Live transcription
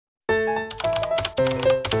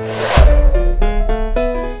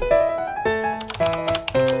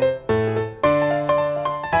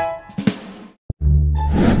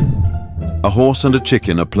horse and a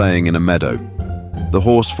chicken are playing in a meadow. The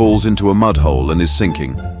horse falls into a mud hole and is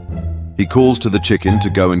sinking. He calls to the chicken to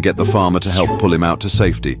go and get the farmer to help pull him out to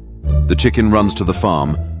safety. The chicken runs to the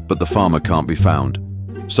farm, but the farmer can't be found.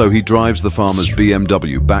 So he drives the farmer's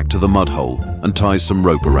BMW back to the mud hole and ties some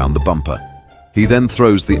rope around the bumper. He then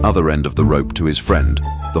throws the other end of the rope to his friend,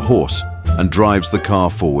 the horse, and drives the car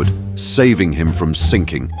forward, saving him from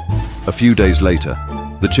sinking. A few days later,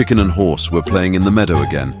 the chicken and horse were playing in the meadow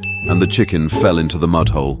again, and the chicken fell into the mud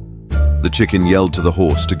hole. The chicken yelled to the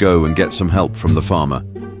horse to go and get some help from the farmer.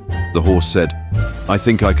 The horse said, "I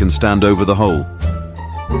think I can stand over the hole."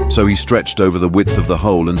 So he stretched over the width of the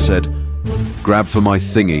hole and said, "Grab for my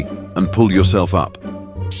thingy and pull yourself up."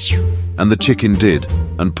 And the chicken did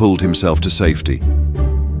and pulled himself to safety.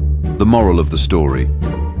 The moral of the story: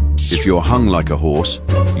 if you're hung like a horse,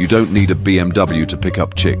 you don't need a BMW to pick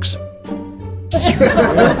up chicks.